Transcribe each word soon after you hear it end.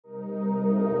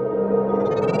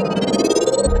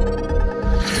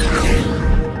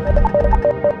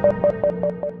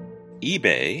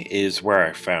eBay is where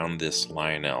I found this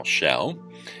Lionel shell,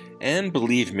 and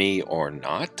believe me or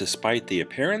not, despite the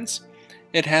appearance,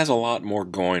 it has a lot more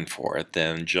going for it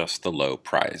than just the low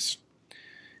price.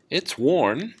 It's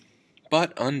worn,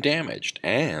 but undamaged,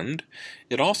 and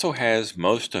it also has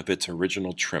most of its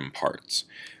original trim parts,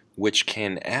 which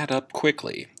can add up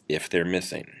quickly if they're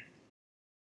missing.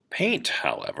 Paint,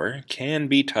 however, can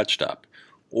be touched up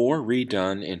or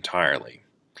redone entirely.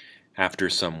 After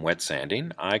some wet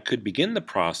sanding, I could begin the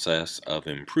process of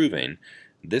improving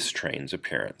this train's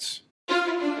appearance.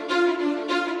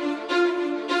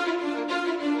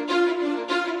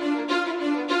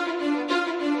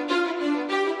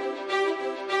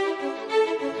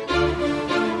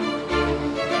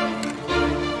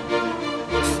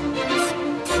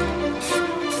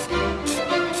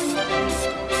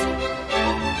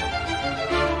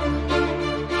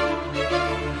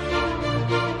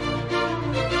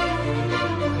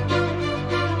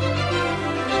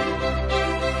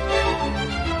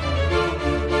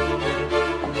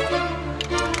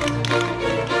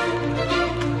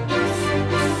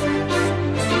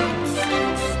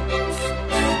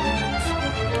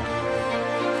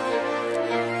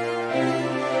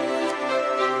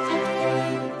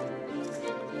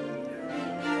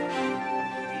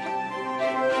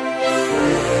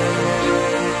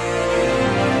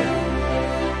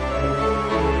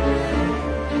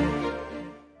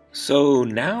 So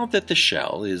now that the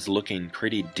shell is looking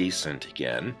pretty decent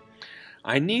again,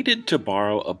 I needed to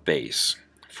borrow a base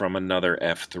from another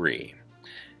F-3.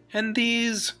 And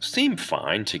these seem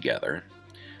fine together,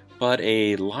 but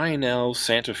a Lionel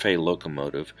Santa Fe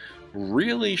locomotive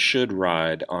really should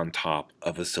ride on top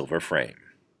of a silver frame.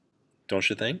 Don't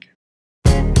you think?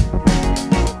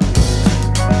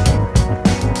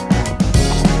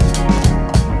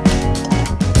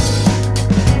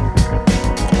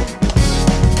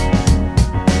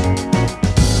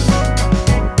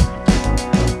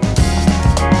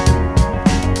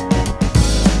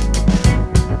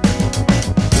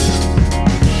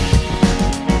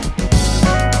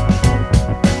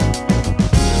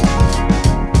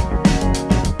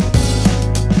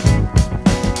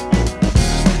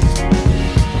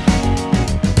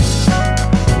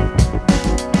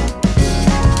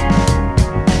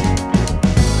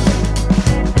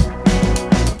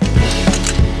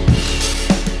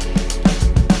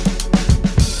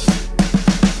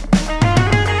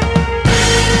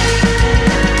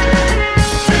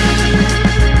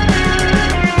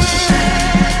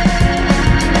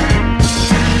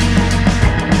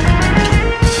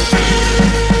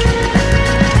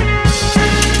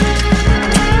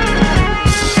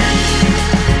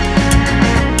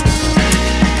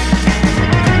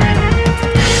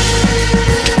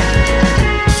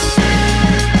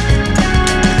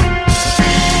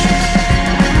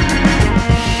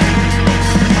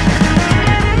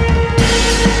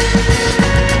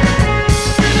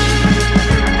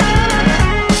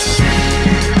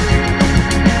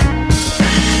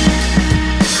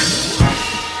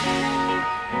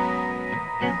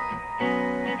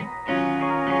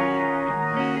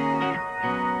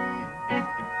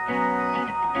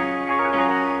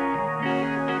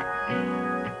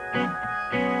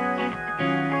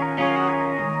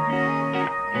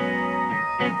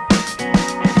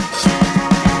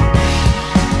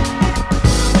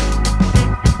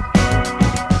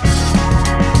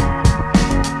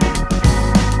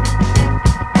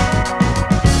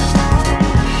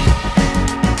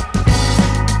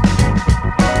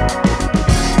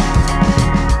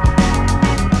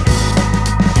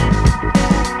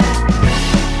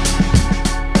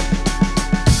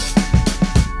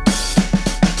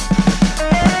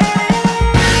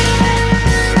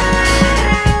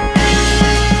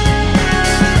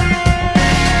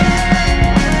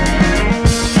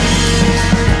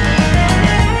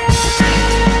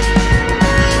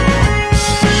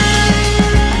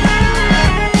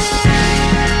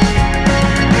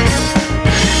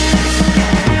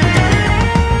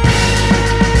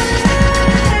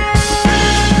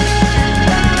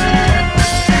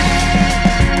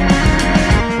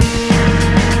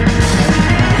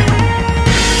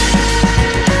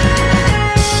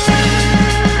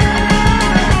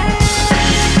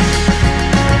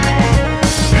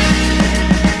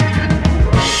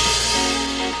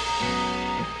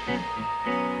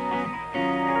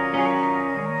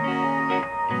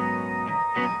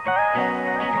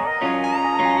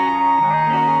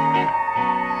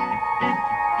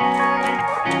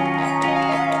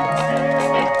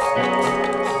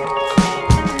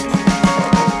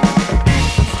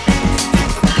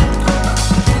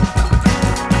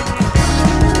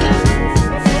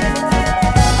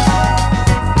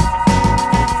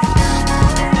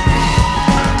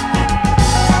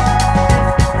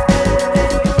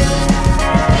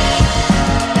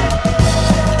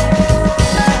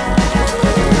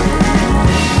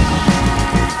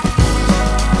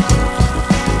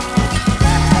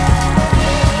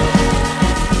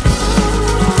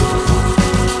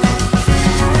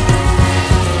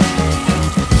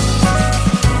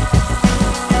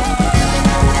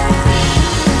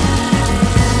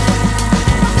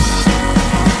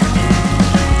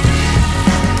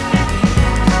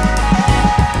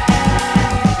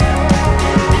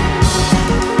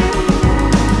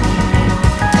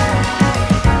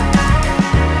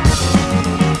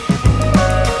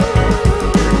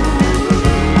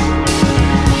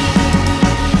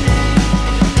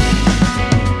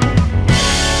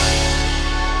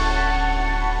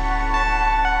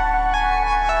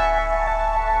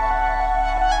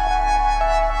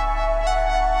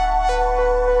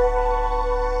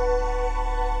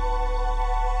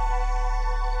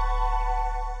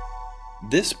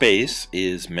 This base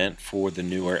is meant for the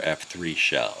newer F-3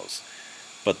 shells,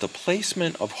 but the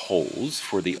placement of holes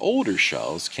for the older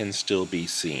shells can still be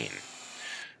seen.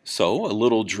 So a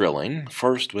little drilling,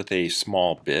 first with a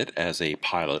small bit as a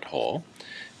pilot hole,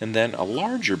 and then a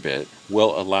larger bit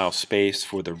will allow space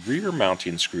for the rear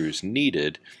mounting screws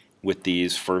needed with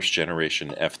these first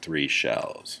generation F-3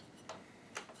 shells.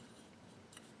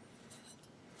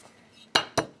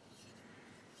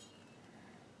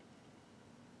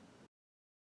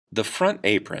 The front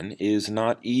apron is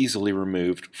not easily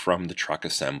removed from the truck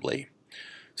assembly,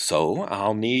 so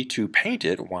I'll need to paint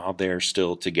it while they're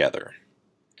still together.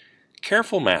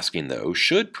 Careful masking, though,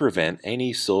 should prevent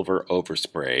any silver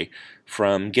overspray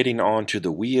from getting onto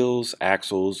the wheels,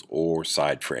 axles, or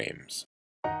side frames.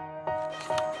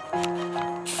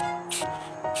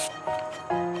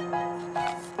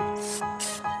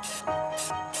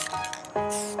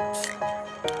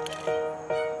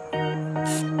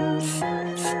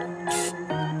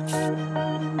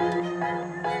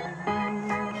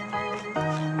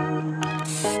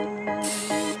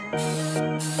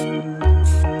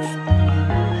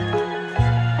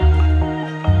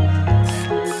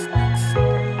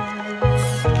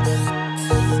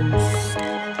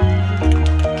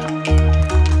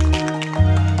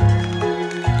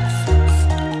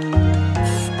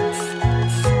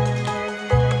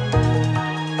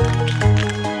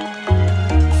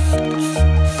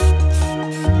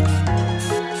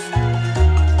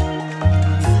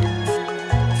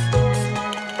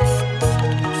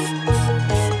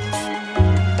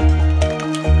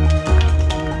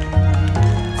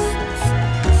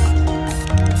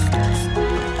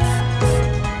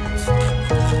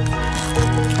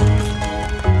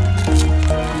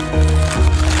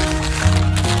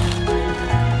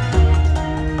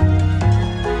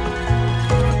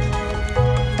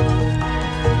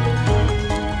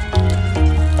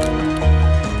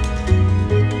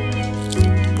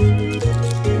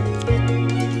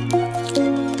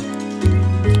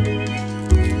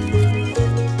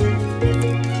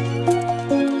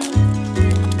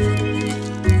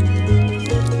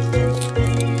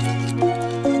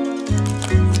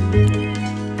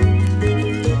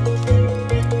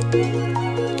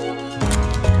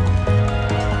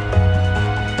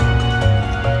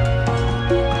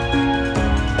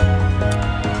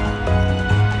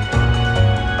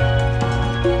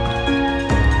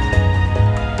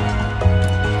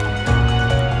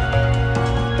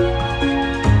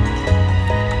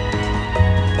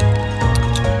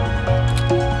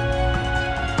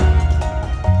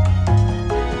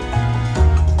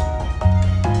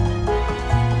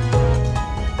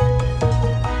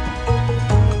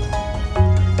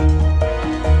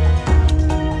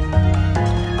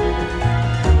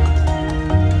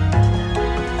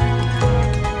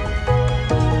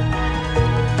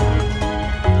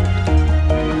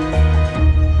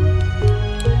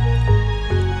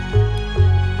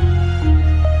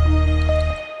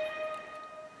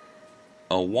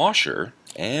 A washer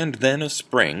and then a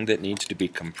spring that needs to be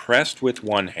compressed with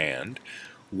one hand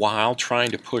while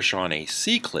trying to push on a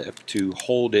C-clip to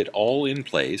hold it all in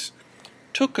place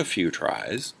took a few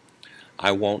tries.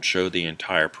 I won't show the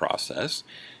entire process,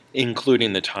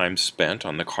 including the time spent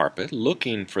on the carpet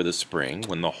looking for the spring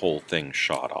when the whole thing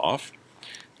shot off.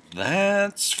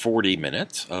 That's 40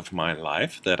 minutes of my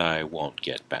life that I won't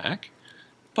get back,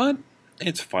 but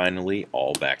it's finally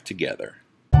all back together.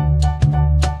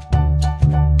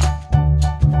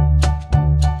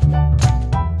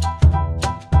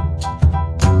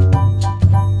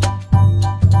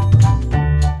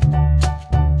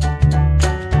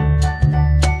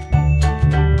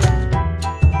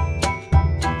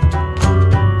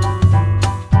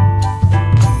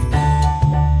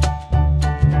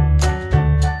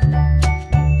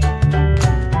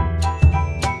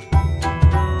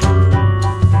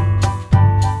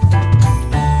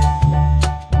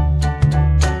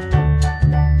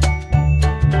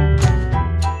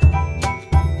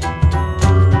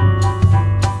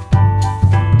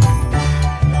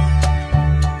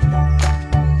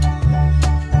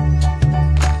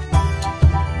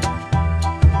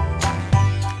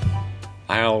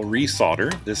 I'll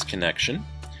resolder this connection,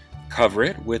 cover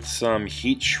it with some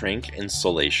heat shrink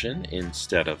insulation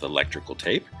instead of electrical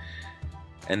tape,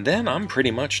 and then I'm pretty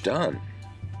much done.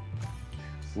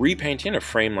 Repainting a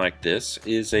frame like this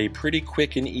is a pretty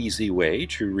quick and easy way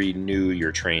to renew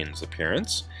your train's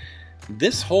appearance.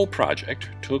 This whole project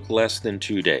took less than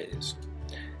 2 days,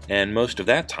 and most of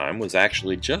that time was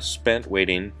actually just spent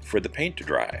waiting for the paint to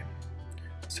dry,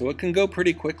 so it can go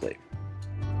pretty quickly.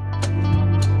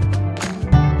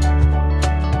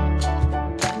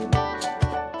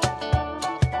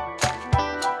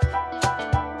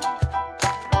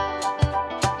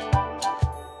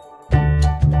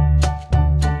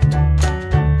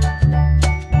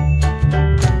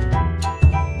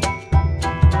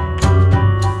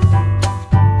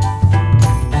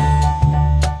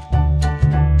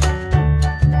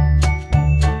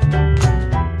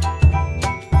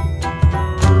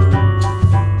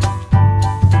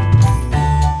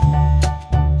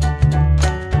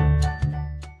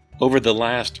 Over the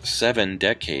last 7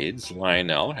 decades,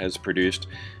 Lionel has produced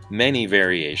many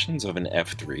variations of an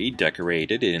F-3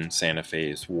 decorated in Santa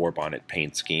Fe's war bonnet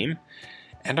paint scheme,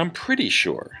 and I'm pretty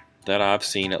sure that I've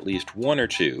seen at least 1 or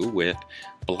 2 with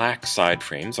black side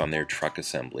frames on their truck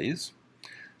assemblies,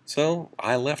 so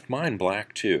I left mine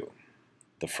black too.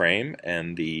 The frame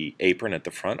and the apron at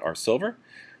the front are silver,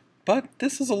 but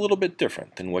this is a little bit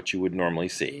different than what you would normally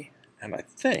see, and I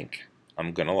think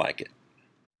I'm gonna like it.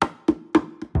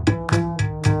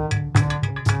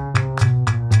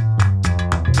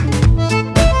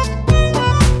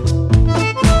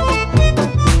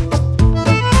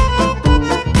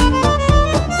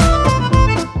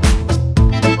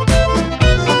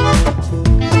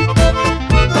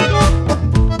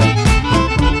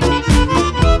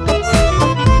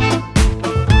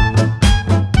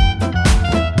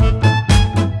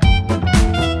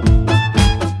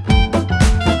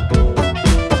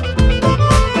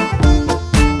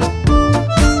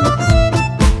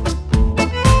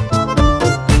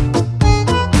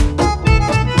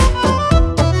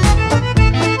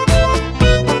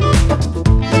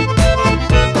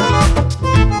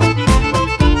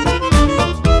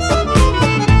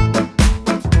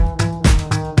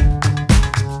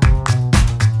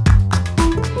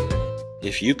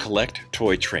 If you collect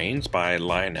toy trains by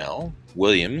Lionel,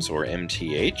 Williams, or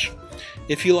MTH,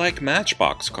 if you like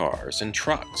Matchbox cars and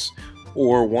trucks,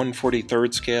 or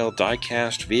 1/43rd scale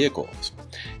die-cast vehicles,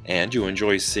 and you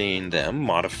enjoy seeing them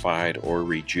modified or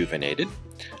rejuvenated,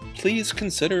 please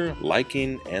consider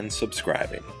liking and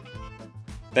subscribing.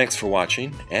 Thanks for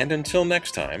watching, and until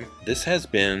next time, this has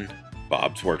been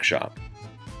Bob's Workshop.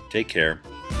 Take care.